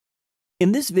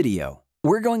In this video,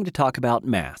 we're going to talk about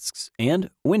masks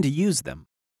and when to use them.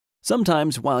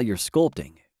 Sometimes while you're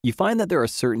sculpting, you find that there are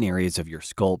certain areas of your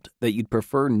sculpt that you'd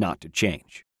prefer not to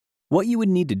change. What you would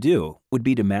need to do would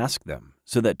be to mask them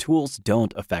so that tools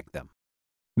don't affect them.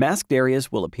 Masked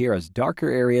areas will appear as darker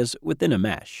areas within a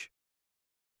mesh.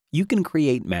 You can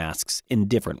create masks in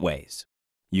different ways.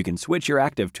 You can switch your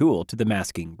active tool to the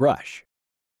masking brush.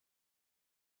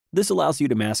 This allows you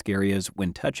to mask areas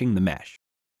when touching the mesh.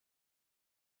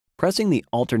 Pressing the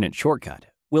alternate shortcut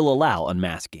will allow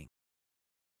unmasking.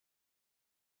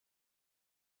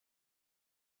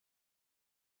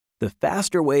 The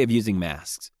faster way of using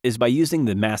masks is by using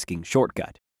the masking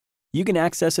shortcut. You can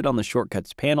access it on the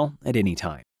Shortcuts panel at any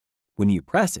time. When you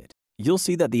press it, you'll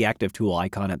see that the active tool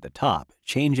icon at the top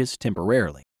changes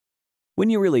temporarily. When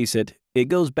you release it, it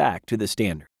goes back to the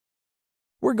standard.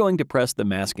 We're going to press the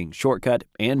masking shortcut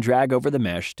and drag over the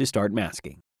mesh to start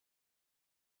masking.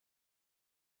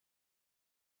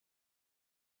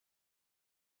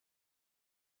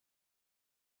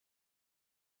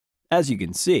 As you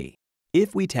can see,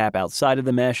 if we tap outside of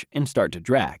the mesh and start to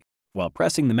drag, while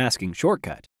pressing the masking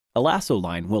shortcut, a lasso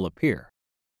line will appear.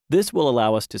 This will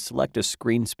allow us to select a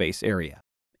screen space area,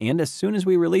 and as soon as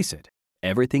we release it,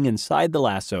 everything inside the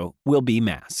lasso will be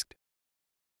masked.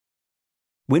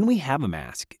 When we have a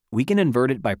mask, we can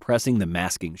invert it by pressing the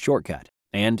masking shortcut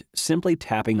and simply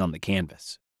tapping on the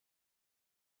canvas.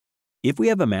 If we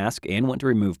have a mask and want to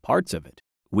remove parts of it,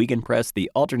 we can press the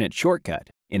alternate shortcut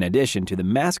in addition to the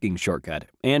masking shortcut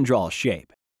and draw a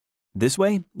shape. This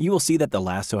way, you will see that the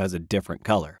lasso has a different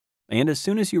color, and as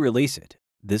soon as you release it,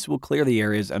 this will clear the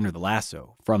areas under the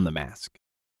lasso from the mask.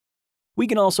 We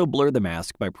can also blur the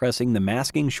mask by pressing the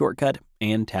masking shortcut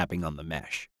and tapping on the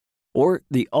mesh, or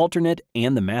the alternate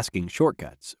and the masking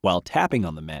shortcuts while tapping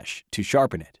on the mesh to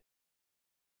sharpen it.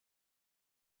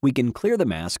 We can clear the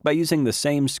mask by using the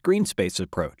same screen space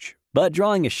approach, but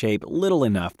drawing a shape little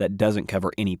enough that doesn't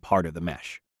cover any part of the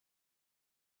mesh.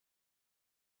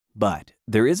 But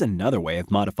there is another way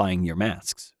of modifying your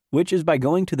masks, which is by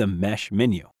going to the Mesh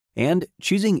menu and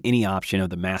choosing any option of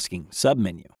the masking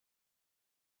submenu.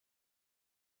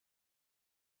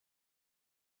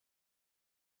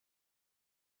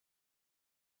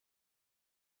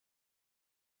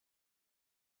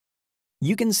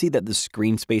 You can see that the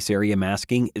screen space area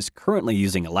masking is currently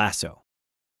using a lasso.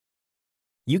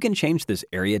 You can change this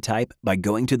area type by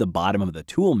going to the bottom of the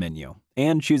tool menu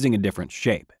and choosing a different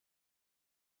shape.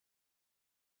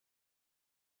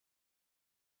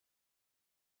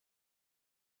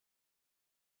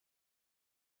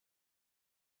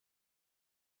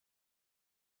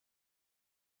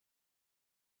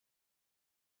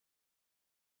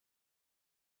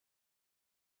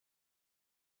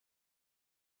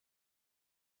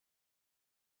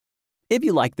 If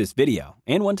you like this video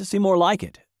and want to see more like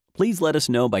it, please let us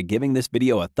know by giving this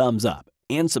video a thumbs up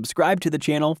and subscribe to the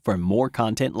channel for more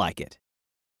content like it.